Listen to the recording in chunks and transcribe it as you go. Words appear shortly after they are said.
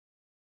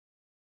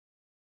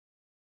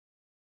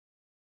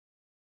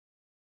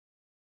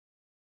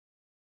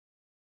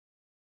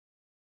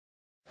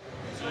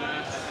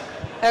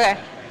Okay.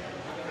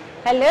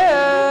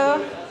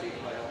 Hello.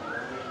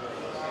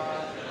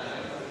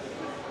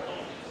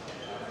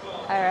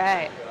 All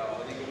right.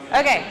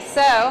 Okay,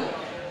 so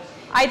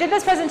I did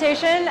this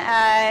presentation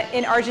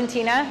in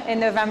Argentina in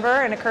November,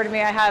 and it occurred to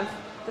me I have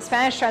the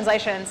Spanish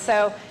translation.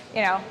 So,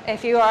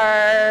 if you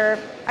are,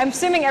 I'm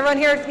assuming everyone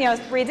here,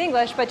 reads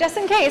English, but just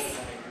in case,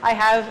 I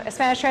have a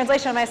Spanish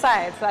translation on my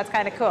side, so that's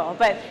kind of cool.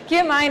 But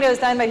keep in mind, it was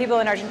done by people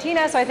in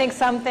Argentina, so I think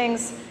some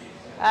things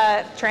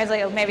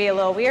translate maybe a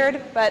little weird,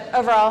 but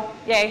overall,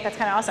 yay, that's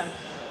kind of awesome.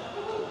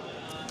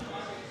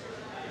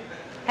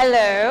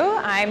 Hello,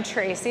 I'm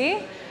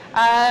Tracy.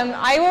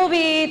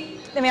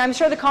 I'm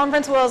sure the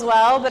conference will as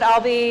well, but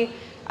I'll be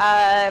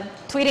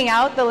tweeting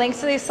out the links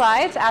to these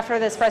slides after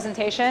this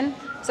presentation.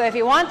 So if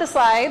you want the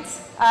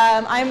slides,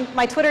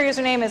 my Twitter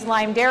username is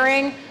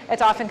LimeDaring.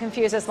 It's often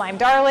confused as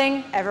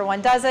LimeDarling.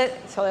 Everyone does it.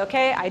 It's totally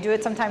OK. I do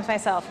it sometimes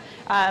myself.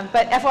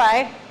 But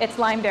FYI, it's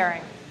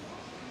LimeDaring.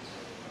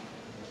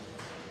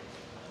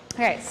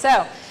 OK,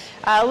 so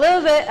a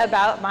little bit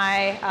about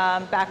my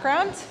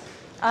background.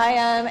 I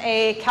am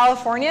a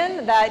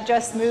Californian that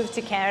just moved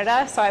to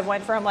Canada. So I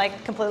went from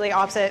completely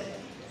opposite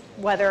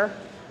weather,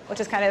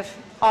 which is kind of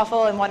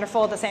awful and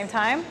wonderful at the same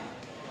time.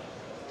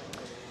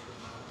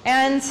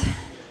 And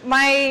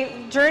my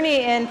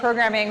journey in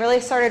programming really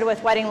started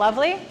with Wedding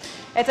Lovely.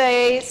 It's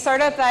a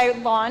startup that I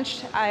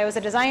launched. I was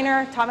a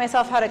designer, taught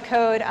myself how to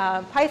code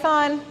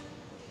Python.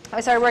 I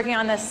started working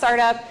on this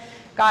startup,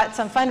 got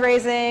some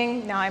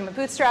fundraising. Now I'm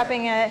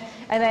bootstrapping it.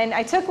 And then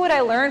I took what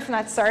I learned from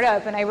that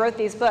startup and I wrote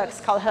these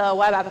books called Hello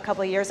Web App a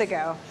couple of years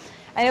ago.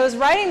 And it was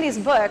writing these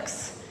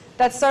books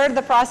that started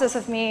the process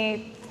of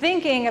me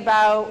thinking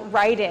about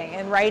writing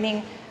and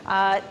writing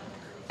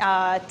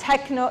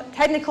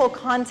technical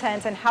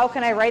content and how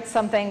can I write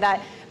something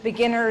that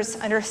beginners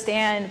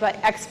understand but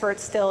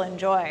experts still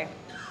enjoy.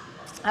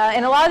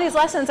 And a lot of these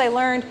lessons I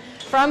learned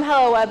from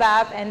Hello Web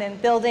App and then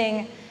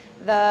building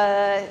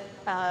the,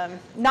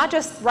 not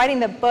just writing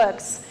the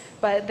books,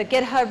 but the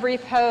GitHub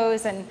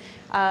repos and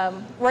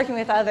working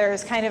with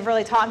others kind of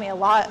really taught me a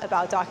lot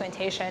about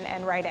documentation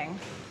and writing.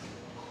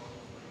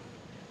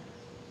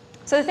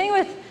 So the thing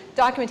with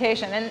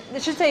documentation, and I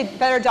should say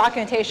better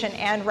documentation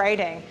and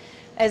writing,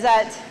 is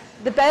that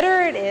the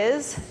better it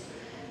is,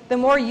 the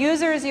more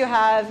users you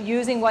have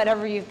using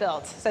whatever you've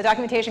built. So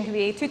documentation can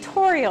be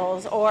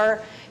tutorials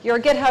or your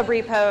GitHub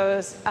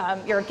repos,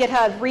 your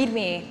GitHub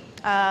README,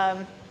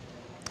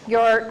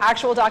 your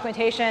actual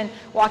documentation,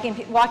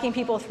 walking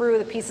people through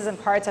the pieces and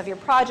parts of your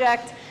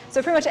project.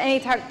 So pretty much any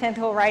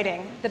technical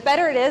writing. The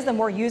better it is, the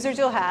more users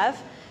you'll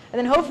have, and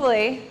then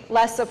hopefully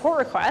less support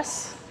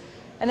requests.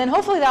 And then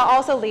hopefully that'll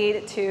also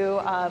lead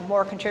to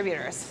more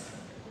contributors.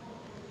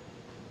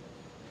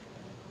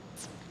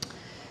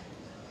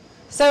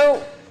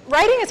 So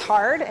writing is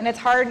hard, and it's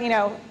hard,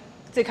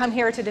 to come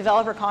here to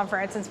developer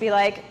conference and be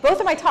like, both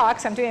of my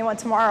talks, I'm doing one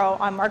tomorrow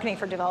on marketing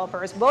for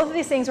developers, both of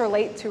these things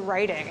relate to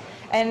writing.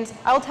 And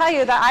I'll tell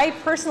you that I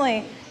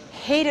personally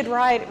hated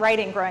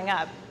writing growing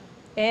up.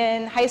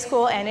 In high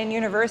school and in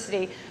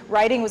university,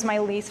 writing was my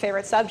least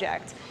favorite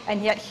subject.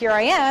 And yet here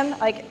I am.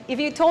 If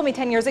you told me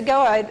 10 years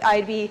ago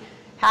I'd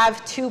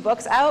have 2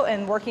 books out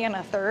and working on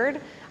a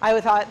 3rd, I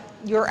would have thought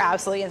you're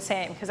absolutely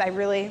insane, because I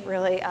really,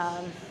 really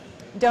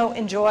don't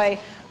enjoy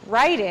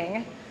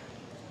writing.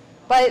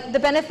 But the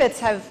benefits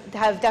have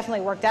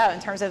definitely worked out in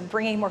terms of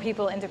bringing more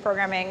people into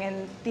programming,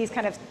 and these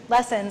kind of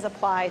lessons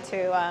apply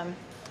to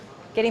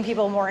getting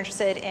people more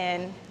interested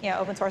in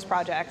open source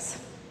projects.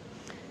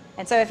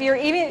 And so if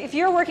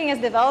you're working as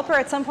a developer,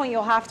 at some point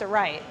you'll have to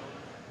write.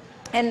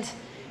 And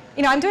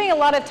I'm doing a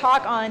lot of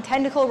talk on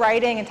technical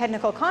writing and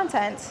technical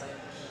content.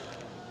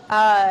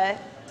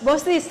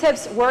 Most of these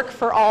tips work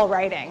for all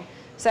writing.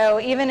 So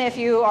even if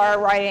you are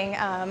writing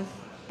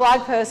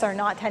blog posts are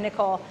not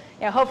technical,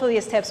 hopefully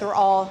these tips will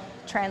all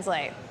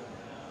translate.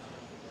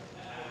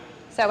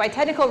 So by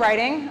technical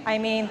writing, I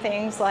mean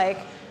things like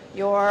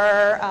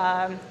your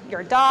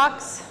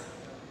docs,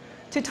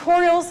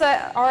 tutorials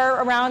that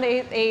are around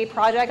a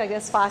project, like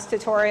this Flask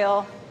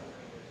tutorial,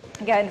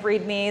 again,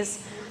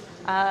 READMEs.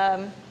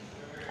 And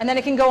then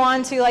it can go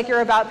on to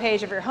your about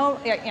page of your home,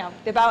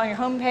 the about on your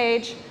home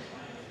page.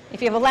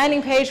 If you have a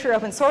landing page for your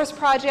open source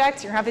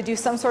project, you're going to have to do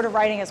some sort of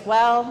writing as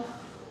well.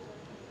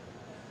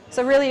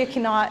 So really, you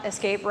cannot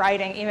escape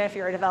writing, even if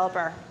you're a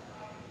developer.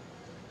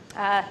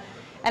 And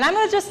I'm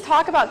going to just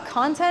talk about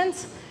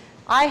content.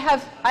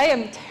 I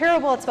am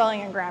terrible at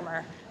spelling and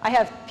grammar. I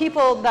have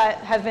people that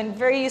have been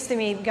very used to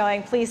me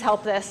going, please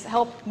help this,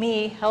 help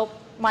me, help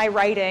my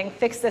writing,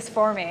 fix this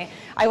for me.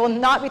 I will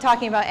not be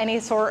talking about any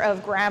sort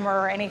of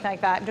grammar or anything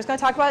like that. I'm just going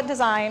to talk about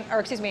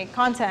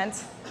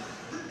content,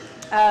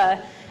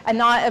 and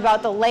not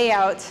about the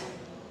layout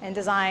and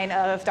design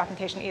of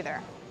documentation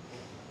either.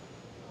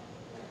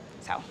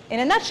 So in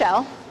a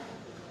nutshell,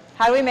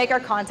 how do we make our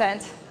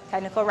content,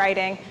 technical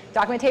writing,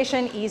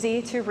 documentation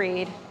easy to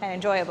read and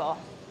enjoyable?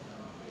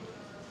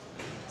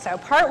 So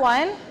part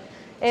 1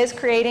 is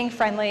creating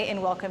friendly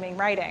and welcoming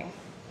writing.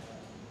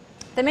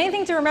 The main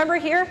thing to remember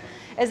here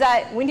is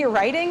that when you're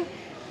writing,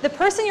 the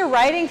person you're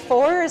writing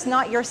for is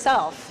not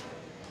yourself.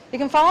 You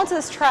can fall into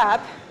this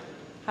trap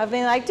of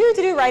being like,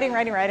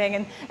 writing,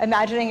 and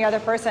imagining the other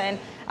person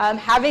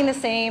having the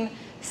same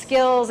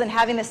skills and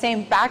having the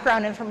same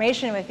background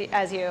information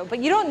as you, but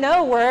you don't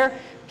know where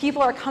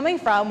people are coming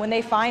from when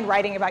they find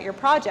writing about your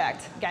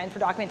project, again, for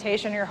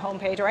documentation, your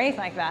homepage, or anything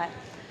like that.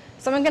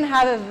 Someone can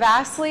have a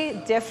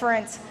vastly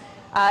different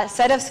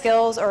set of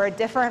skills or a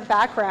different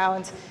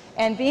background,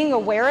 and being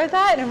aware of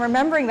that and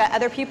remembering that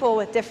other people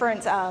with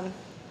different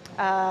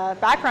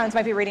backgrounds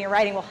might be reading and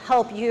writing will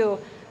help you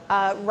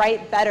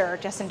write better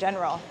just in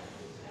general.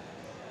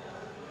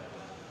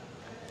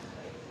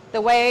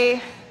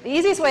 The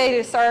easiest way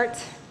to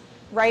start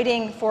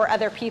writing for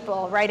other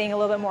people, writing a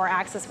little bit more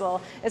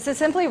accessible, is to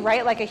simply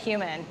write like a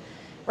human.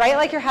 Write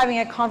like you're having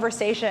a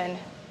conversation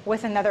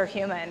with another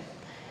human.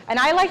 And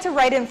I like to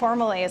write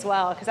informally as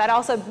well, because that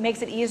also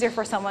makes it easier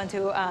for someone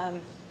to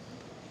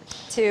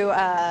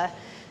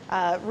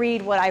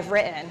read what I've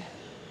written.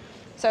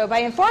 So by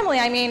informally,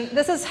 I mean,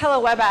 this is Hello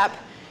Web App,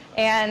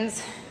 and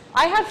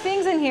I have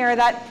things in here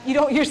that you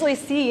don't usually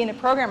see in a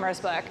programmer's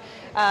book.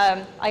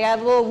 I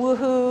have little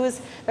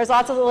woohoos. There's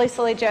lots of really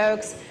silly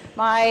jokes.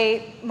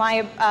 My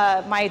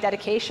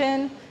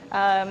dedication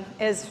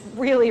is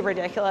really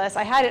ridiculous.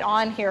 I had it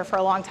on here for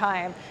a long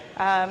time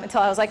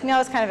until I was like, no,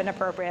 it's kind of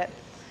inappropriate.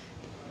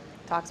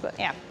 Talks about,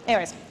 yeah.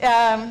 Anyways,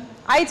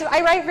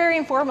 I write very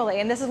informally,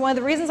 and this is one of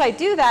the reasons I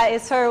do that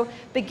is so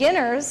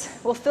beginners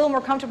will feel more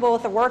comfortable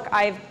with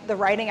the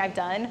writing I've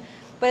done,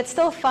 but it's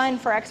still fun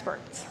for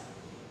experts.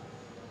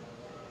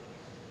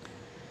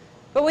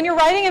 But when you're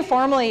writing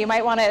informally, you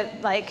might want to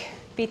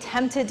be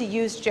tempted to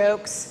use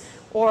jokes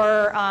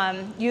or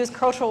use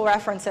cultural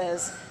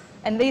references,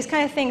 and these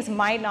kind of things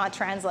might not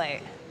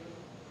translate.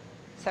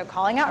 So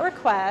calling out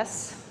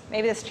requests,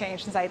 maybe this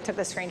changed since I took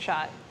the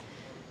screenshot.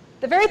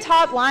 The very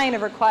top line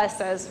of request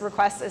says,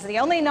 request is the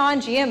only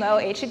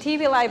non-GMO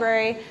HTTP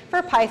library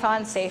for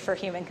Python safe for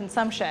human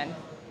consumption.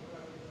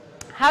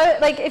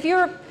 If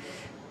you're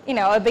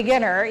a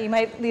beginner, you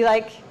might be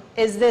like,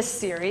 is this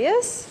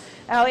serious?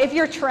 Now, if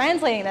you're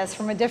translating this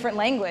from a different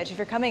language, if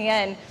you're coming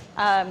in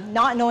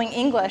not knowing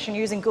English and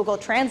using Google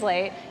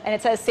Translate, and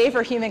it says safe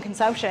for human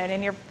consumption,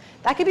 and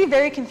that could be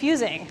very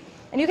confusing.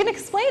 And you can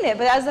explain it,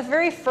 but as the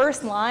very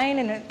first line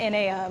in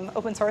a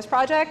open source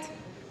project,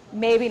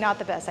 maybe not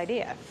the best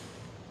idea.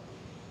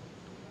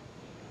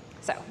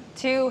 So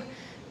to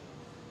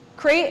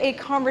create a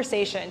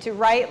conversation, to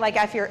write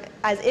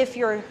as if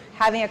you're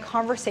having a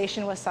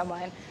conversation with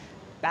someone,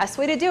 best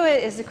way to do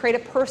it is to create a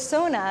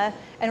persona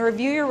and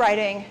review your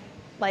writing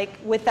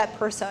with that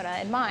persona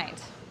in mind.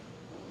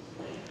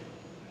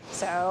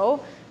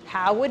 So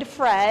how would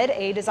Fred,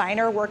 a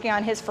designer working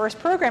on his first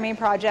programming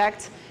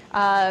project,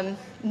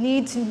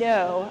 need to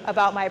know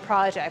about my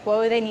project? What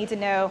would they need to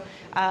know?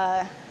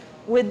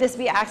 Would this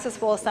be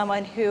accessible to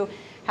someone who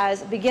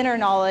has beginner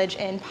knowledge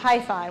in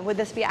Python? Would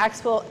this be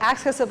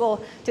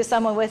accessible to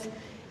someone with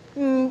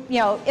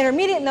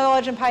intermediate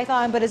knowledge in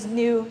Python but is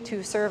new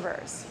to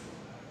servers?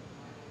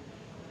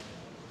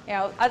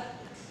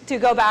 To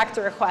go back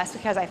to requests,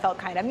 because I felt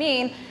kind of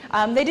mean,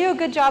 they do a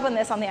good job on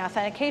this on the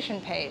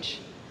authentication page.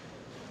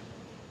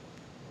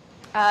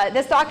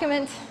 This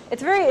document,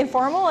 it's very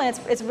informal and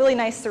it's really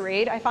nice to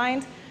read, I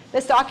find.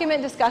 This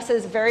document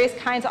discusses various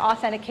kinds of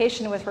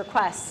authentication with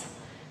requests.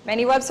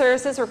 Many web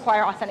services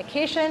require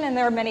authentication, and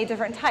there are many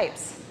different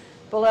types.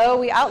 Below,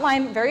 we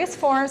outline various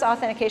forms of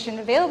authentication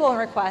available in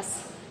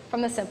requests,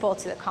 from the simple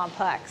to the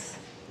complex.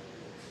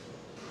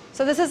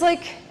 So this is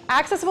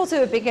accessible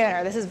to a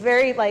beginner. This is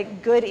very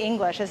good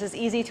English. This is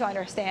easy to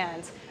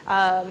understand.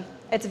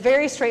 It's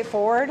very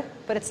straightforward,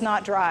 but it's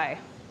not dry.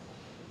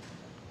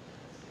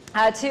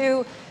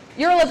 To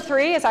Eurolib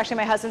 3, it's actually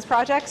my husband's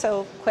project,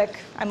 so quick,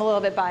 I'm a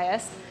little bit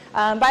biased.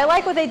 But I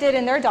like what they did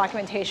in their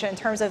documentation in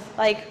terms of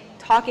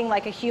talking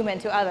like a human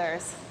to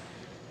others.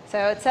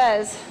 So it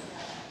says,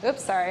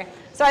 oops, sorry,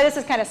 this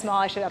is kind of small,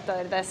 I should have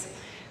uploaded this.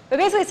 But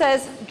basically it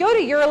says, go to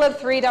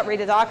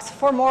eurolib3.readthedocs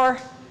for more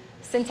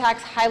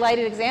syntax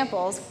highlighted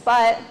examples,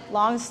 but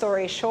long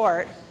story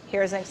short,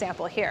 here's an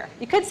example here.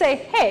 You could say,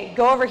 hey,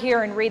 go over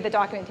here and read the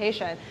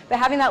documentation, but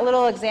having that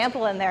little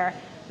example in there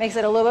makes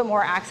it a little bit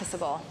more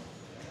accessible,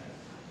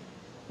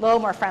 a little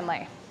more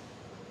friendly.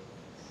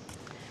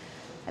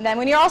 And then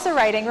when you're also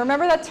writing,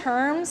 remember that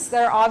terms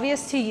that are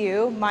obvious to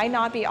you might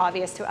not be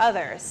obvious to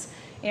others.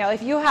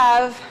 If you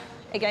have,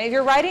 again, if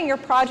you're writing your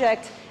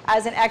project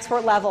as an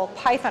expert level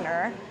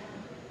Pythoner,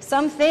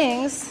 some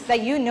things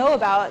that you know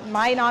about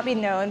might not be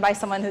known by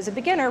someone who's a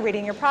beginner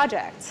reading your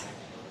project.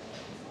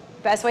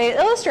 Best way to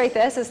illustrate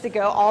this is to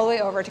go all the way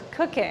over to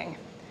cooking.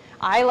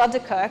 I love to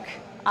cook.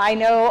 I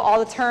know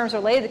all the terms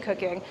related to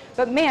cooking,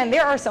 but man,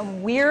 there are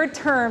some weird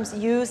terms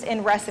used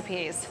in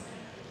recipes.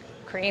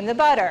 Cream the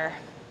butter,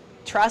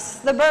 truss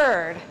the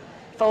bird,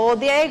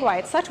 fold the egg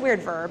whites, such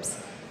weird verbs.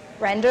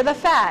 Render the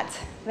fat.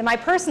 Then my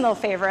personal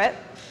favorite,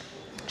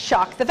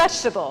 shock the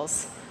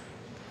vegetables.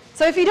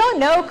 So if you don't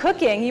know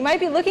cooking, you might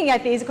be looking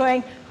at these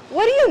going,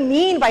 what do you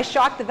mean by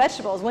shock the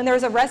vegetables when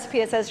there's a recipe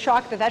that says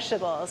shock the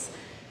vegetables?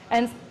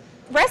 And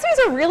recipes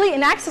are really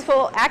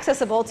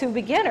inaccessible to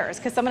beginners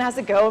because someone has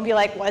to go and be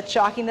like, what's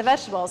shocking the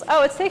vegetables?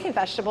 Oh, it's taking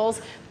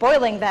vegetables,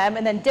 boiling them,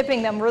 and then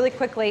dipping them really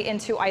quickly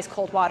into ice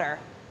cold water.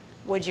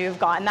 Would you have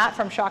gotten that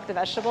from Shock the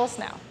Vegetables?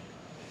 No.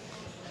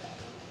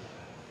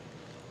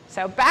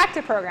 So back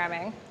to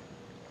programming.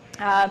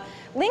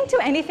 Link to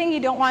anything you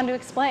don't want to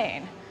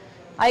explain.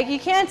 Like you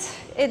can't,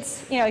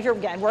 it's, you know, if you're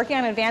again working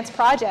on an advanced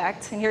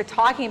project and you're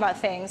talking about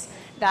things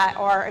that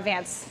are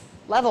advanced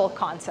level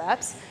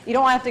concepts, you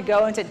don't want to have to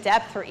go into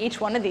depth for each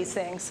one of these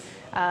things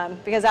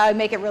because that would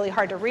make it really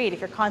hard to read if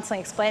you're constantly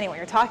explaining what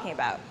you're talking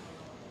about.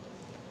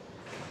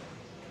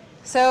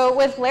 So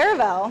with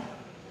Laravel,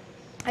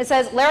 it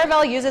says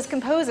Laravel uses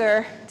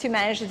Composer to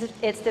manage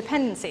its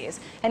dependencies,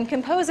 and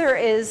Composer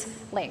is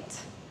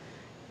linked.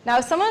 Now,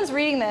 if someone's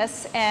reading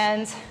this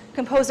and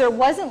Composer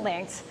wasn't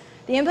linked,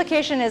 the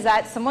implication is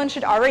that someone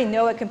should already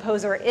know what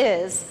Composer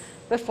is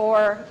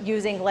before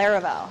using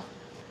Laravel.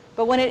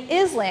 But when it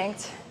is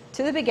linked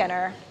to the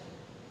beginner,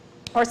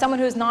 or someone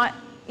who's not,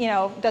 you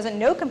know, doesn't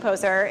know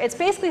Composer, it's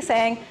basically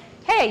saying,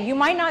 hey, you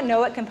might not know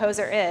what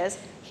Composer is.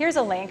 Here's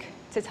a link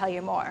to tell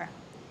you more.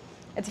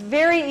 It's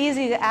very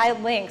easy to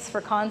add links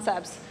for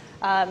concepts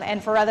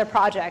and for other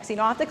projects. You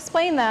don't have to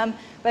explain them,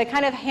 but it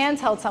kind of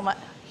handholds someone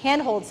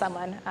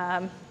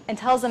and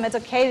tells them it's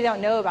okay they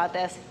don't know about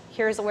this.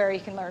 Here's where you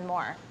can learn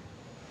more.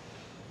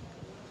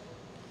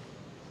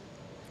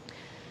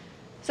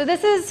 So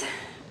this is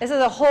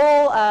a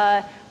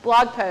whole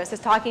blog post.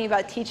 It's talking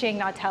about teaching,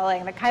 not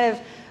telling. That kind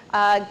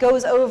of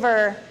goes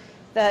over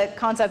the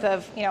concept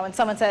of, you know, when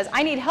someone says,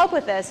 I need help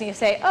with this, and you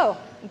say, oh,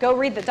 go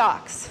read the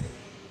docs.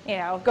 You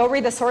know, go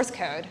read the source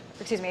code.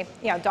 Excuse me,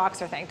 you know,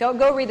 docs are things. Don't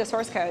go read the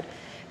source code.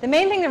 The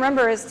main thing to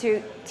remember is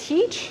to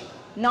teach,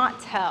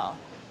 not tell.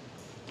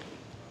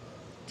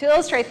 To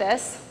illustrate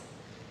this,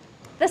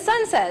 the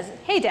son says,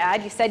 hey,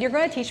 Dad, you said you're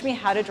going to teach me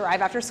how to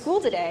drive after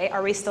school today.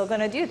 Are we still going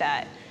to do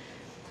that?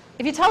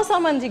 If you tell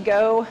someone to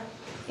go,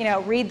 you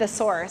know, read the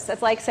source,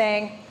 it's like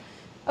saying,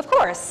 of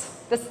course,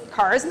 this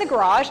car is in the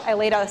garage. I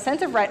laid out a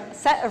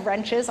set of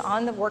wrenches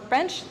on the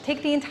workbench.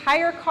 Take the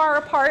entire car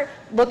apart,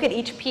 look at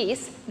each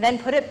piece, then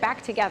put it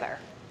back together.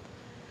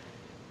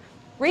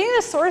 Reading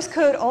the source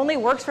code only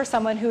works for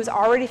someone who's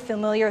already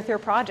familiar with your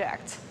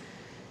project.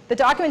 The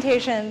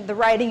documentation, the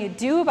writing you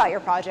do about your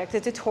project, the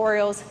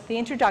tutorials, the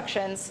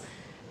introductions,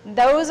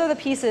 those are the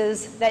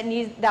pieces that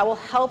will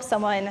help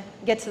someone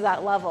get to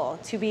that level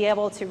to be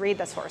able to read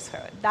the source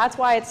code. That's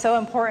why it's so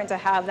important to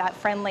have that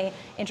friendly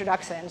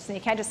introduction. So you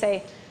can't just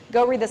say,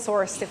 go read the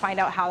source to find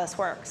out how this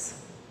works.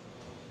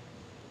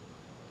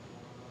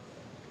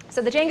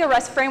 So the Django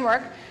REST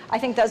framework, I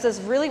think, does this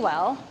really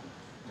well.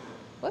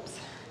 Whoops.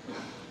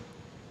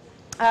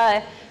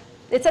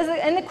 It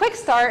says in the quick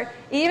start,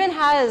 it even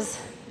has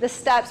the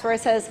steps where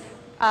it says,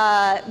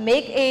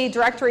 make a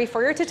directory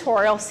for your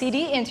tutorial,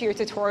 CD into your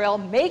tutorial,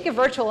 make a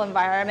virtual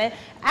environment,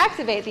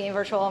 activate the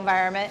virtual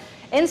environment,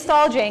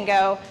 install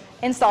Django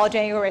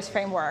REST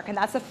framework. And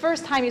that's the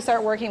first time you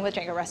start working with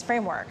Django REST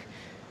framework.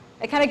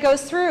 It kind of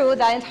goes through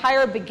that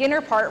entire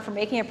beginner part for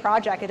making a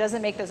project. It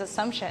doesn't make those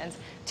assumptions.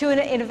 To an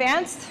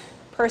advanced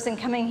person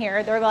coming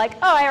here, they're like,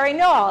 oh, I already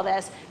know all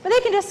this. But they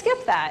can just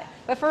skip that.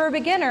 But for a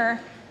beginner,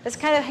 this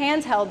kind of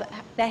handheld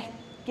that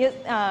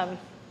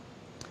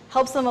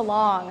helps them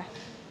along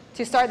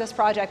to start this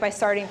project by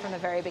starting from the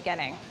very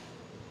beginning.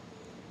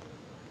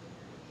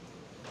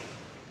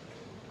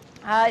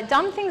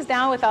 Dumb things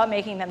down without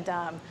making them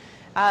dumb.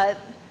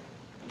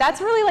 That's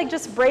really like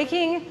just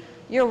breaking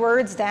your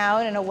words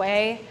down in a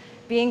way,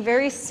 being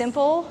very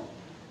simple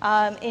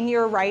in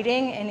your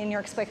writing and in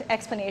your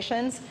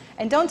explanations,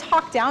 and don't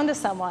talk down to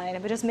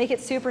someone, but just make it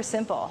super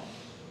simple.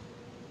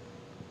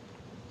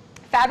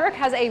 Fabric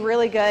has a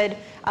really good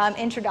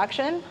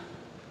introduction.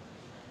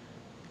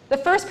 The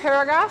first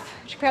paragraph,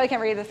 which you probably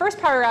can't read, the first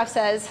paragraph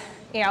says,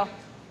 you know,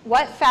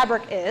 what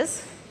Fabric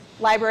is,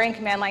 library and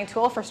command line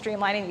tool for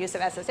streamlining the use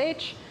of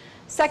SSH.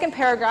 Second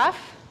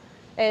paragraph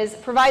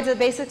provides a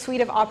basic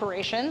suite of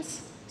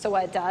operations, so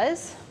what it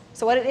does,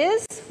 so what it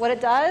is, what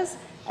it does,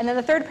 and then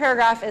the third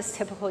paragraph is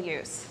typical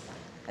use.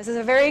 This is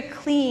a very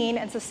clean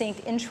and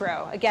succinct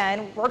intro.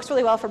 Again, works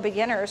really well for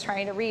beginners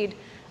trying to read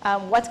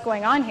what's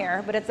going on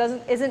here, but it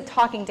isn't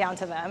talking down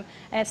to them,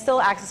 and it's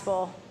still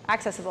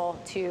accessible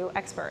to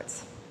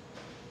experts.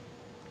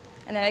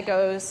 And then it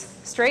goes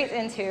straight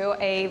into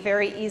a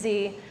very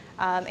easy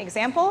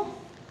example,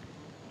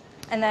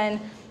 and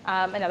then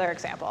another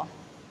example.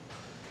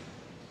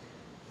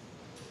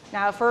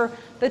 Now, for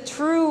the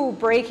true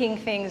breaking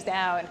things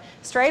down,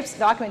 Stripe's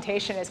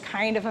documentation is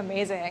kind of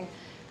amazing.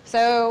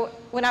 So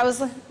when I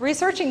was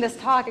researching this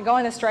talk, I go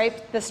on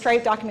the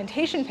Stripe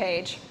documentation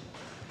page.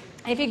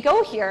 And if you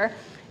go here,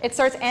 it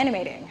starts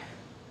animating.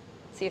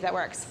 See if that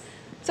works.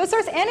 So it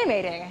starts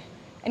animating.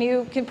 And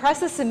you can press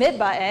the submit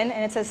button,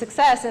 and it says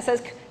success, and it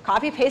says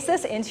copy paste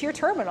this into your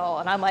terminal.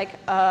 And I'm like,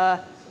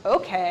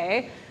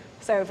 okay.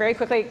 So very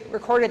quickly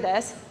recorded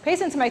this,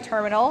 paste it into my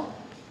terminal.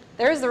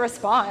 There's the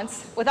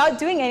response. Without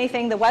doing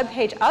anything, the web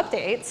page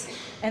updates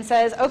and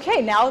says,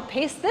 okay, now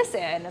paste this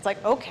in. It's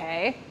like,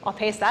 okay, I'll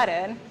paste that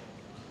in.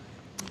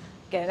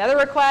 get another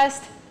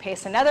request,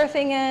 paste another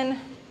thing in.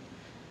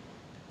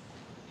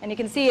 And you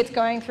can see it's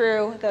going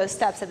through those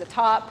steps at the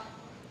top.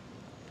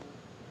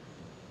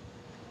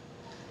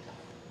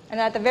 And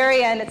at the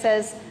very end, it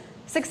says,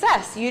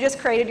 success. You just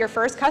created your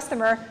first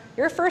customer,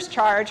 your first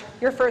charge,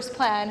 your first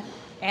plan,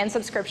 and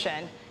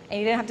subscription. And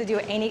you didn't have to do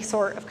any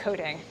sort of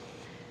coding.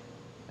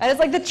 That is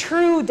like the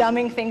true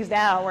dumbing things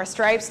down, where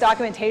Stripe's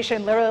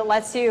documentation literally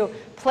lets you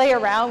play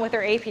around with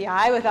their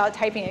API without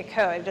typing a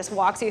code. It just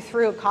walks you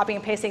through copying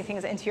and pasting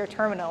things into your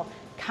terminal.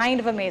 Kind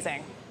of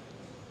amazing.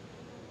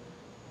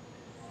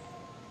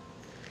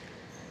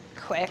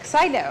 Quick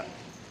side note,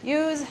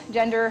 use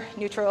gender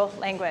neutral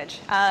language.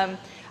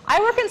 I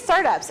work in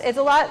startups.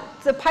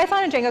 The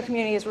Python and Django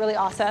community is really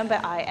awesome,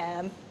 but I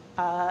am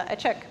a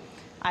chick.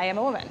 I am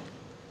a woman.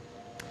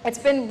 It's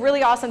been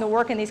really awesome to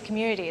work in these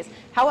communities.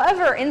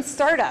 However, in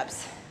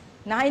startups,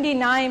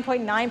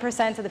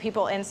 99.9% of the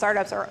people in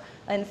startups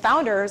and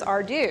founders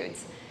are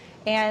dudes.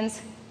 And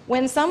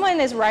when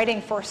someone is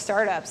writing for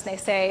startups, they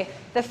say,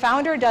 the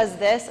founder does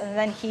this, and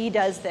then he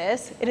does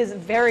this, it is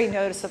very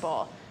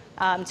noticeable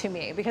to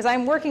me, because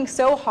I'm working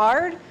so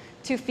hard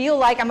to feel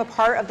like I'm a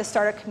part of the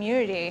startup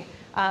community,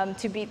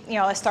 to be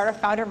a startup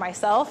founder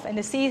myself, and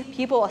to see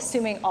people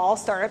assuming all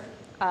startup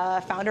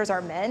founders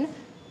are men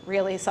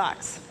really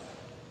sucks.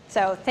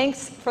 So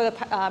thanks for the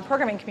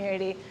programming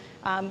community.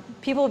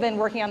 People have been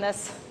working on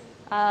this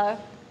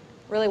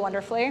really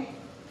wonderfully.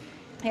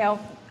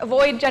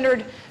 Avoid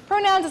gendered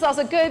pronouns is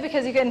also good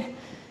because you can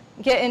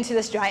get into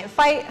this giant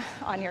fight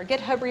on your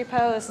GitHub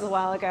repo. This was a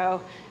while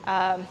ago,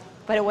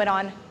 but it went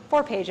on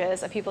 4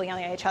 pages of people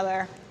yelling at each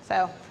other.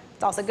 So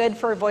it's also good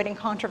for avoiding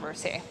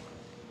controversy.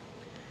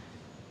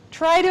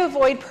 Try to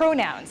avoid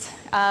pronouns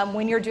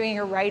when you're doing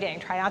your writing.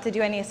 Try not to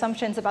do any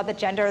assumptions about the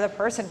gender of the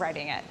person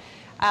writing it.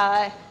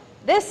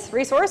 This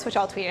resource, which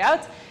I'll tweet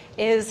out,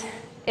 is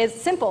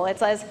simple. It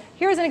says,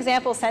 here's an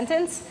example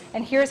sentence,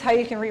 and here's how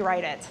you can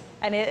rewrite it.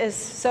 And it is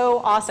so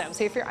awesome.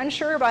 So if you're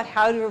unsure about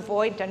how to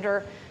avoid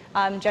gender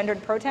and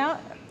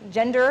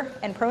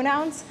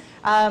pronouns,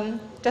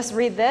 just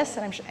read this,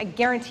 and I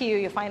guarantee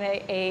you'll find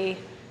a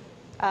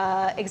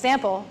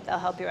example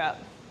that'll help you out.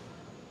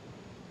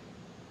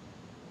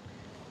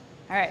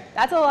 All right,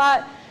 that's a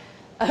lot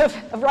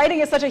of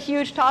writing is such a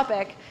huge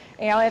topic.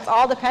 It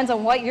all depends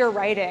on what you're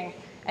writing.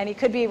 And you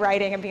could be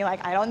writing and being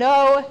like, I don't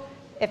know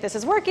if this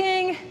is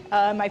working.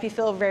 Might be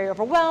feel very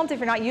overwhelmed if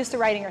you're not used to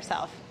writing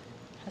yourself.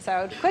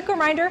 So quick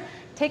reminder,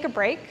 take a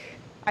break.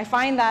 I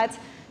find that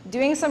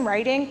doing some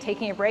writing,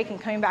 taking a break,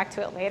 and coming back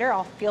to it later,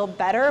 I'll feel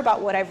better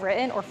about what I've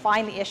written or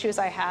find the issues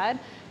I had.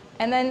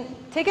 And then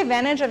take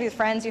advantage of the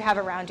friends you have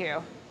around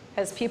you,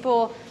 because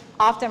people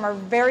often are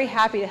very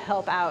happy to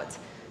help out.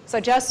 So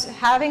just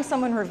having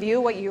someone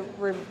review what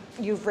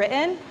you've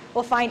written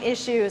will find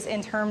issues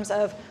in terms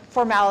of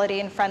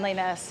formality and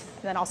friendliness,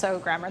 and then also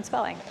grammar and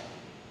spelling.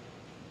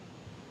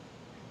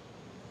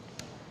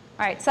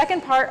 All right,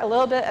 second part, a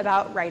little bit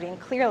about writing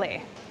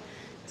clearly.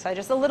 So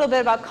just a little bit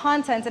about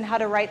content and how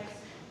to write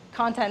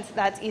content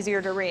that's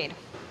easier to read.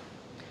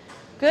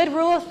 Good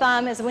rule of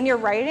thumb is when you're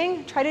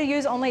writing, try to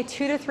use only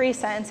 2 to 3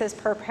 sentences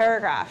per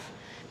paragraph.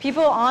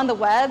 People on the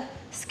web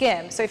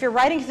skim. So if you're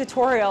writing a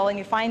tutorial and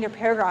you find your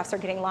paragraphs are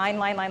getting line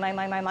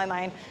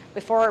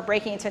before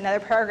breaking into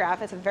another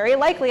paragraph, it's very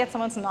likely that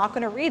someone's not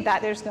going to read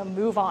that. They're just going to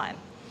move on.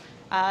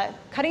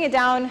 Cutting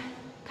down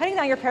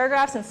your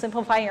paragraphs and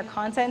simplifying your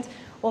content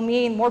will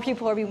mean more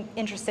people will be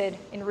interested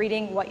in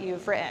reading what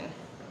you've written.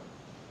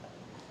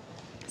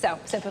 So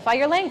simplify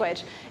your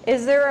language.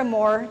 Is there a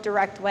more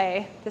direct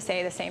way to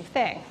say the same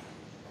thing?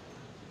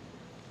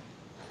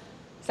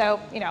 So,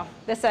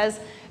 this says,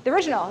 the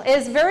original. It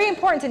is very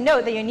important to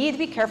note that you need to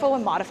be careful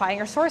when modifying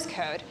your source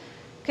code.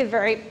 Could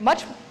very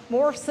much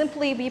more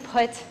simply be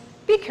put,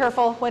 be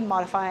careful when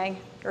modifying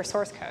your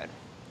source code.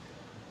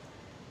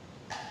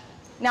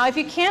 Now, if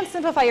you can't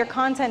simplify your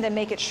content and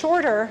make it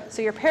shorter,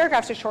 so your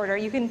paragraphs are shorter,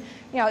 you can,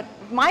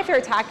 my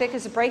favorite tactic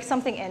is to break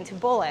something into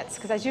bullets,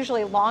 because that's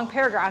usually long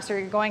paragraphs, or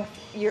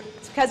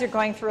it's because you're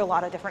going through a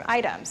lot of different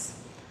items.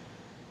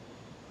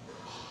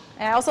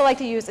 And I also like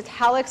to use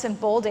italics and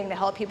bolding to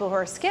help people who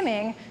are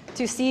skimming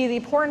to see the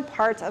important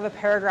parts of a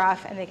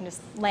paragraph, and they can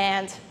just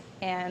land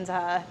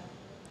and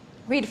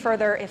read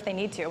further if they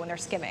need to when they're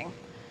skimming.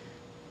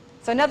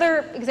 So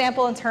another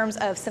example in terms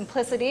of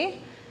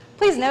simplicity,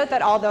 please note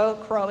that although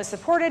Chrome is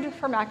supported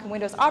for Mac and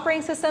Windows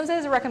operating systems, it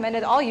is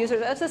recommended all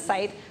users of the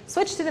site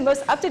switch to the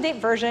most up-to-date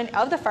version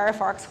of the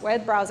Firefox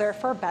web browser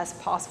for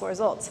best possible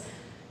results.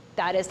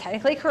 That is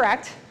technically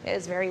correct. It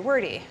is very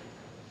wordy.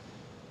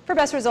 For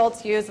best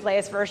results, use the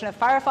latest version of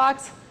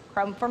Firefox.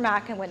 Chrome for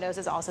Mac and Windows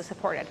is also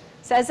supported.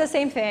 Says the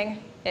same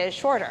thing, is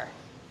shorter.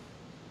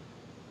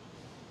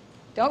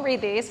 Don't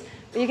read these,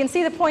 but you can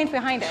see the point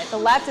behind it. The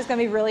left is going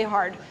to be really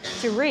hard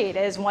to read.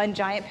 It is one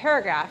giant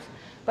paragraph.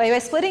 But by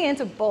splitting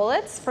into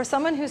bullets, for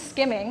someone who's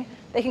skimming,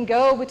 they can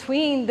go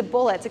between the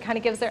bullets. It kind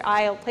of gives their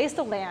eye a place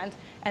to land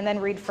and then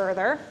read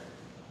further.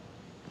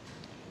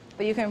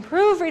 But you can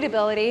improve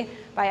readability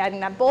by adding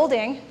that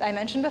bolding that I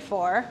mentioned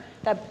before,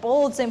 that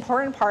bolds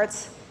important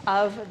parts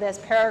of this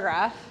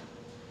paragraph.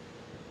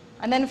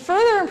 And then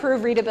further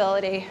improve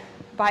readability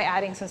by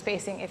adding some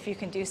spacing if you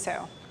can do so.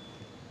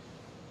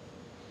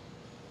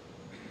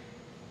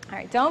 All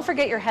right, don't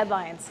forget your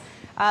headlines.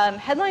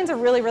 Headlines are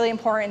really, really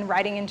important in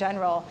writing in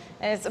general,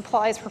 and it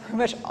applies for pretty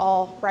much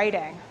all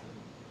writing.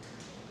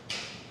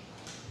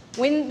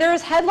 When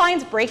there's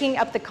headlines breaking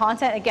up the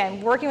content, again,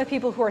 working with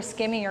people who are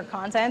skimming your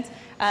content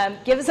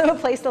gives them a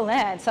place to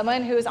land.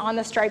 Someone who's on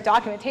the Stripe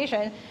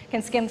documentation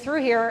can skim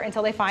through here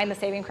until they find the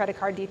saving credit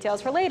card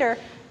details for later.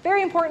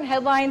 Very important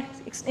headline,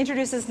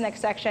 introduces the next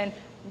section,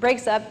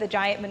 breaks up the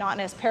giant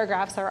monotonous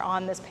paragraphs that are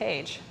on this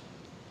page.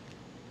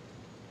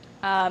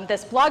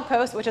 This blog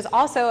post, which is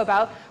also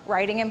about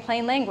writing in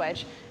plain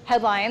language.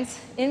 Headlines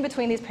in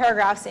between these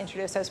paragraphs to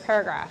introduce those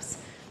paragraphs.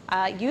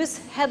 Use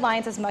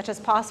headlines as much as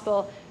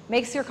possible.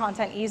 Makes your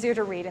content easier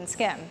to read and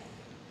skim.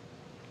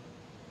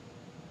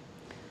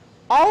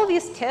 All of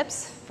these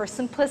tips for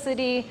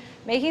simplicity,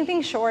 making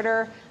things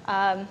shorter,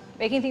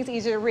 making things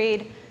easier to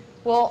read,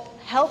 will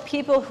help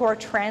people who are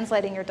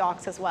translating your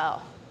docs as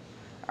well,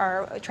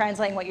 or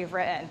translating what you've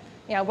written.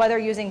 You know, whether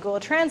using Google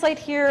Translate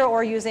here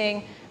or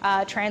using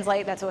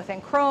Translate that's within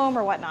Chrome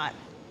or whatnot.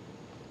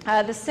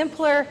 The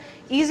simpler,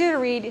 easier to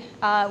read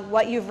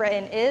what you've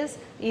written is,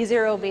 the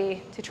easier it will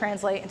be to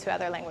translate into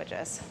other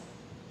languages.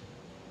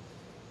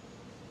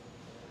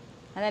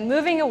 And then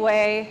moving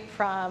away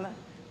from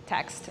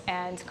text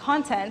and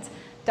content,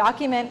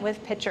 document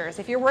with pictures.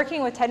 If you're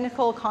working with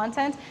technical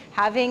content,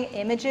 having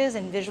images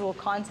and visual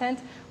content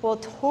will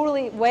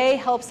totally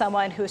help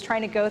someone who's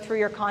trying to go through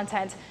your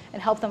content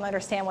and help them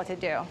understand what to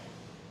do.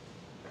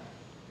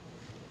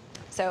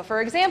 So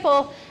for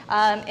example,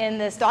 in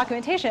this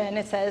documentation,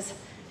 it says,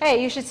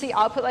 hey, you should see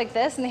output like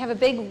this, and they have a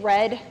big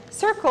red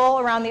circle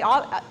around,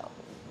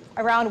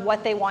 around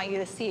what they want you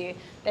to see.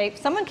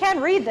 Someone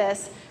can read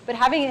this, but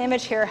having an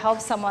image here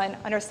helps someone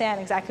understand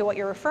exactly what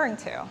you're referring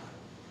to.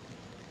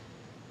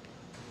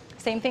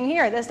 Same thing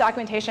here. This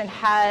documentation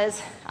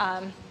has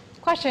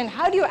question,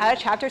 how do you add a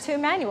chapter to a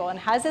manual? And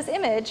has this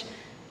image,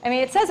 I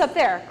mean, it says up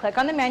there, click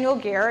on the manual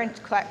gear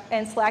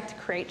and select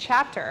Create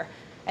Chapter.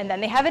 And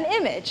then they have an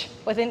image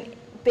with a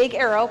big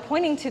arrow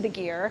pointing to the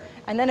gear,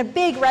 and then a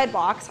big red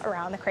box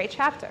around the Create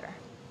Chapter.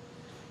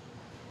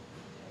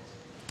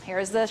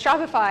 Here's the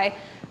Shopify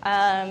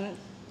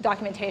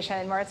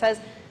documentation where it says,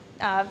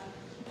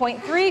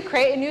 point 3,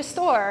 create a new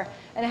store.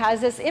 And it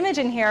has this image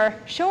in here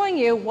showing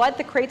you what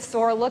the Create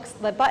Store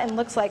the button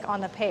looks like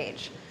on the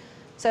page.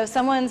 So if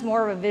someone's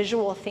more of a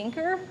visual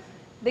thinker,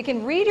 they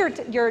can read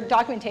your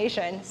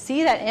documentation,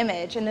 see that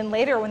image, and then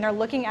later when they're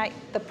looking at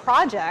the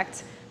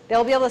project,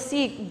 they'll be able to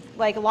see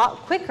like a lot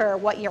quicker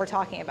what you're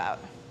talking about.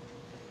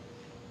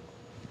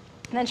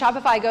 And then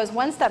Shopify goes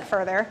one step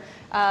further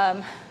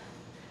and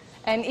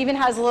even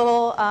has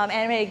little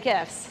animated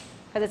GIFs.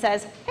 Because it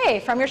says, hey,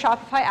 from your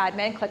Shopify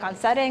admin, click on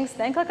Settings,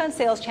 then click on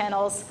Sales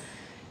Channels.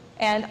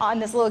 And on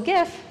this little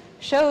GIF,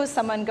 shows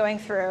someone going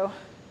through,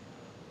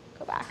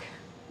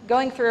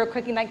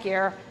 clicking that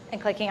gear, and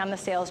clicking on the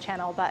Sales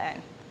Channel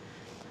button.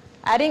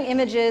 Adding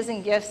images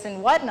and GIFs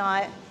and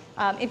whatnot,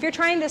 if you're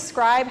trying to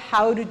describe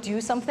how to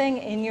do something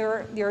in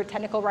your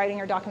technical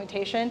writing or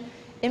documentation,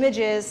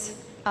 images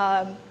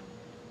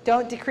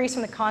don't decrease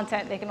from the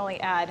content, they can only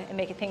add and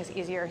make things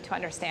easier to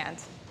understand.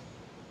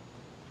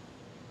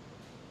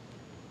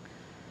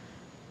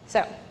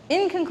 So,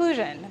 in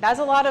conclusion, that's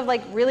a lot of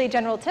like really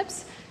general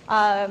tips.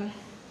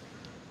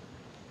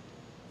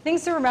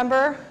 Things to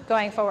remember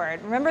going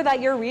forward. Remember that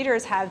your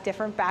readers have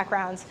different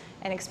backgrounds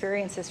and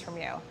experiences from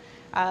you.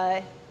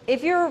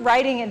 If you're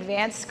writing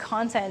advanced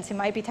content, you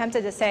might be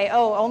tempted to say,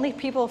 oh, only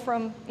people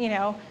from,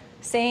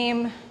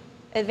 same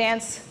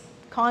advanced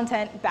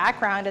content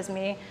background as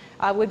me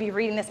would be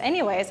reading this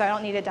anyway, so I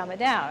don't need to dumb it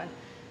down.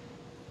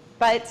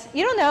 But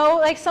you don't know,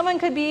 like someone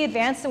could be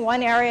advanced in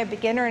one area,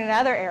 beginner in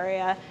another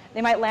area.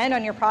 They might land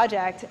on your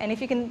project, and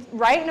if you can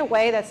write in a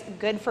way that's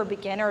good for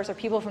beginners or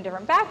people from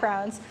different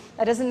backgrounds,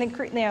 that doesn't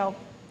increase,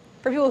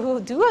 for people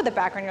who do have the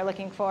background you're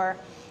looking for,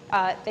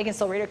 they can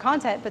still read your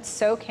content, but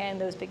so can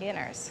those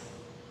beginners.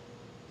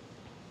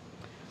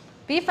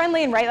 Be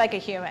friendly and write like a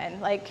human.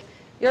 Like,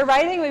 your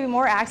writing would be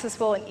more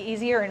accessible and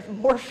easier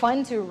and more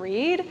fun to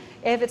read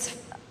if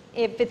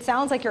it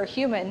sounds like you're a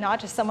human,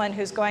 not just someone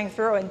who's going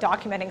through and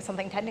documenting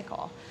something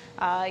technical.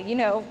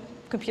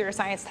 Computer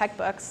science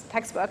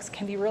textbooks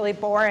can be really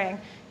boring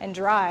and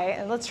dry,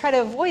 and let's try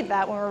to avoid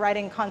that when we're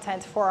writing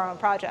content for our own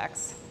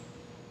projects.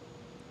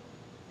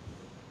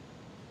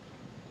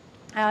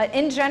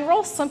 In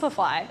general,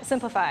 simplify.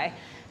 Simplify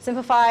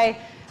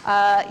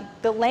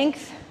the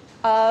length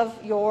of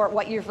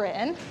what you've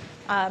written.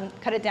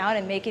 Cut it down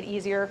and make it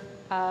easier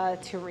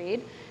to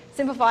read.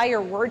 Simplify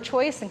your word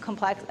choice and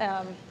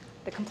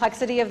the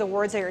complexity of the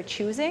words that you're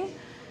choosing.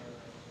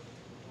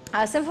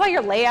 Simplify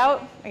your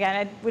layout.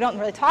 Again, we don't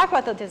really talk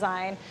about the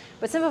design,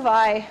 but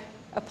simplify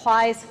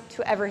applies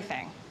to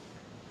everything.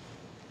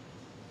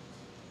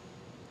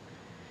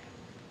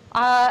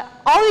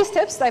 All these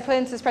tips that I put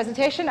into this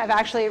presentation, I've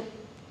actually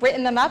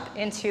written them up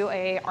into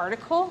an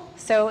article.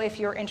 So if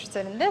you're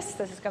interested in this,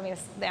 this is going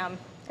to be,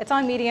 it's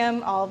on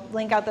Medium. I'll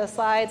link out those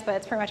slides, but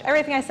it's pretty much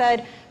everything I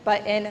said,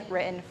 but in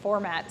written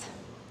format.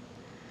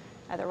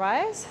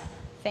 Otherwise,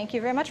 thank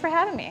you very much for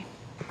having me.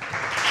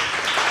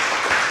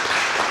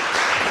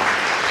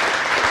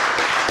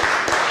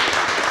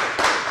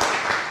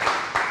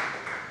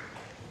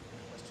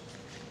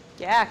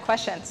 Yeah,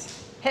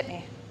 questions. Hit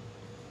me.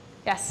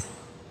 Yes?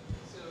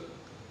 So,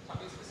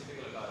 talking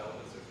specifically about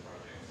open source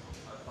projects,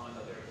 I found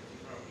that there are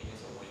different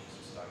opinions on when you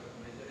should start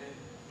documenting it.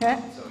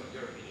 Yeah. So, in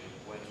your opinion,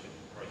 when should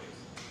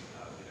projects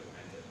be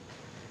documented?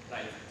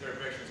 Like, there are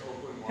versions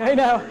open one. I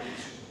know.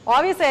 Well,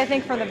 obviously, I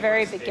think from the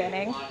very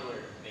beginning.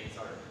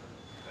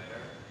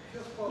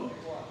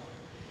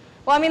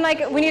 Well, I mean,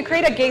 like, when you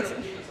create a Gates.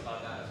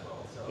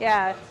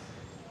 Yeah.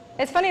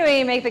 It's funny when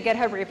you make the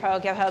GitHub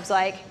repo, GitHub's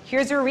like,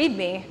 here's your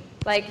README.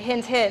 Like,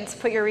 hint, hint,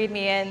 put your README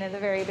in the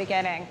very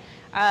beginning.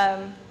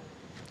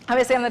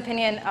 Obviously, I'm of the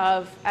opinion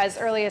of as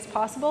early as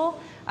possible.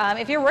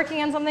 If you're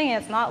working on something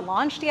and it's not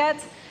launched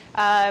yet,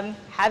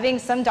 having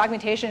some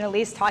documentation at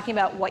least talking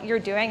about what you're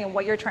doing and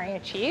what you're trying to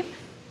achieve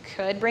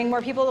could bring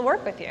more people to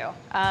work with you.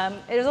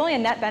 It is only a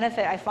net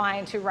benefit, I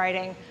find, to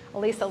writing at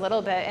least a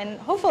little bit. And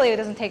hopefully, it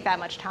doesn't take that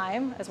much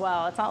time as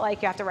well. It's not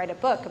like you have to write a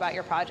book about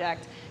your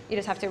project. You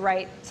just have to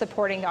write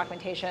supporting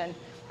documentation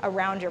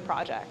around your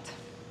project.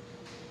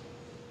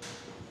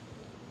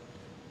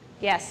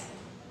 Yes?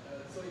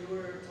 So you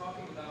were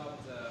talking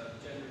about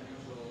gender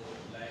neutral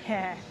language.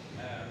 Yeah.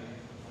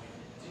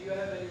 Do you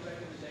have any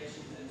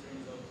recommendations in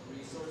terms of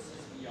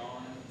resources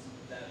beyond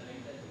that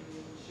link that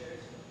you shared?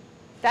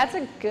 That's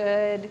a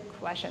good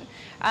question.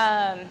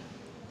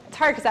 It's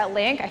hard because that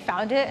link, I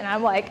found it and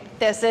I'm like,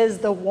 this is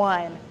the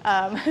one.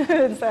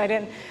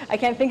 So I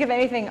can't think of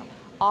anything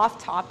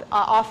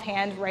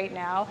offhand right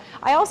now.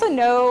 I also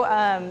know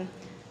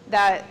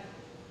that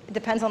it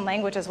depends on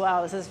language as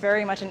well. This is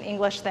very much an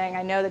English thing.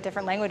 I know that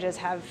different languages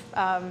have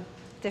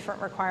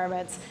different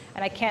requirements,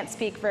 and I can't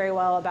speak very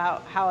well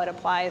about how it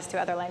applies to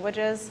other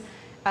languages.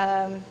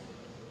 I'm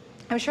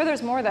sure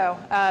there's more though,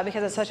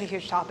 because it's such a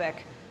huge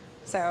topic.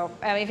 So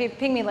I mean, if you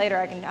ping me later,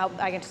 I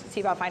can see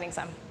about finding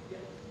some.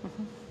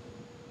 Mm-hmm.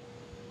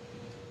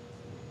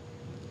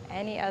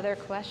 Any other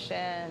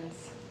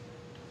questions?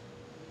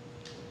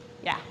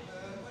 Yeah.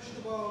 Question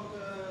about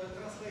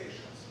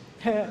translations.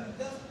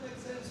 Does it make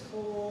sense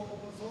for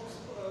open source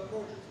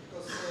projects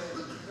because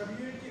the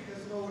community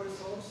has no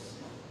resource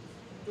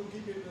to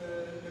keep it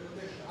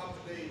documentation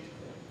up to date,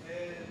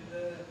 and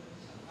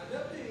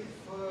adapting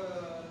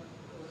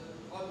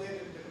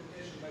outdated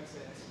documentation makes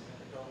sense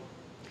at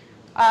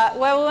all?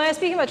 Well, when I was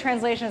speaking about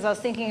translations, I was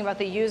thinking about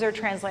the user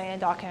translating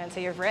documents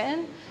that you've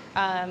written.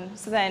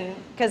 So then,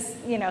 because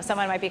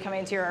someone might be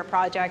coming to your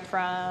project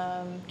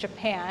from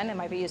Japan and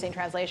might be using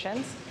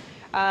translations.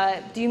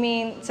 Do you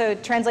mean so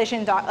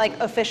translation like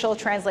official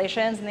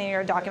translations and then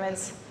your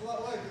documents?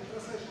 Like the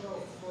translation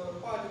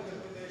of part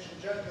interpretation,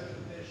 gender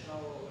interpretation,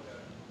 all over there.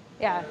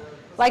 Yeah,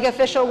 like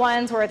official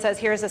ones where it says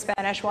here's the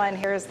Spanish one,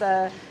 here's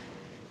the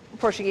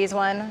Portuguese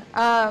one.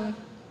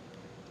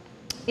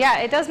 Yeah,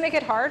 it does make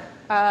it hard.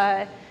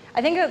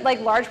 I think that, like,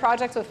 large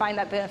projects would find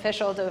that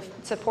beneficial to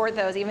support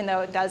those, even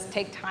though it does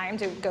take time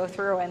to go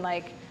through and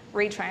like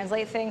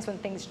retranslate things when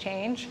things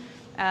change.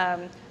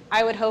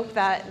 I would hope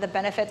that the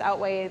benefits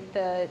outweigh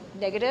the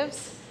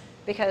negatives,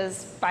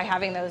 because by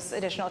having those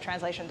additional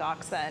translation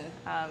docs, then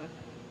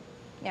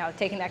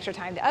taking the extra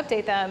time to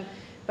update them,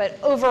 but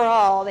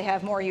overall they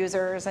have more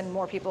users and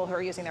more people who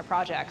are using their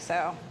projects.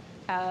 So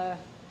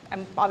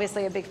I'm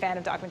obviously a big fan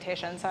of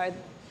documentation, so I'd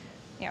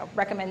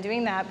recommend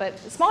doing that. But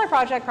a smaller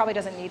project probably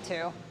doesn't need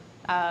to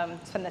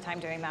spend the time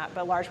doing that.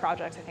 But large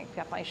projects, I think,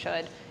 definitely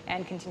should,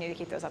 and continue to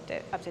keep those up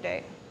to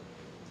date.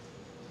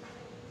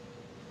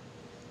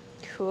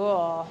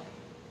 Cool.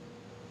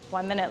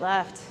 1 minute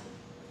left.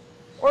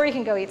 Or you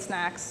can go eat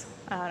snacks.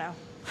 I don't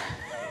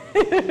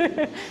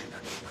know.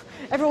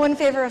 Everyone in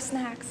favor of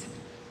snacks?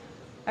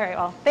 All right,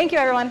 well, thank you,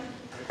 everyone.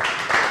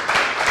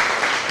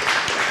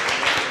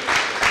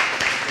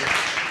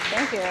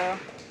 Thank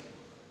you.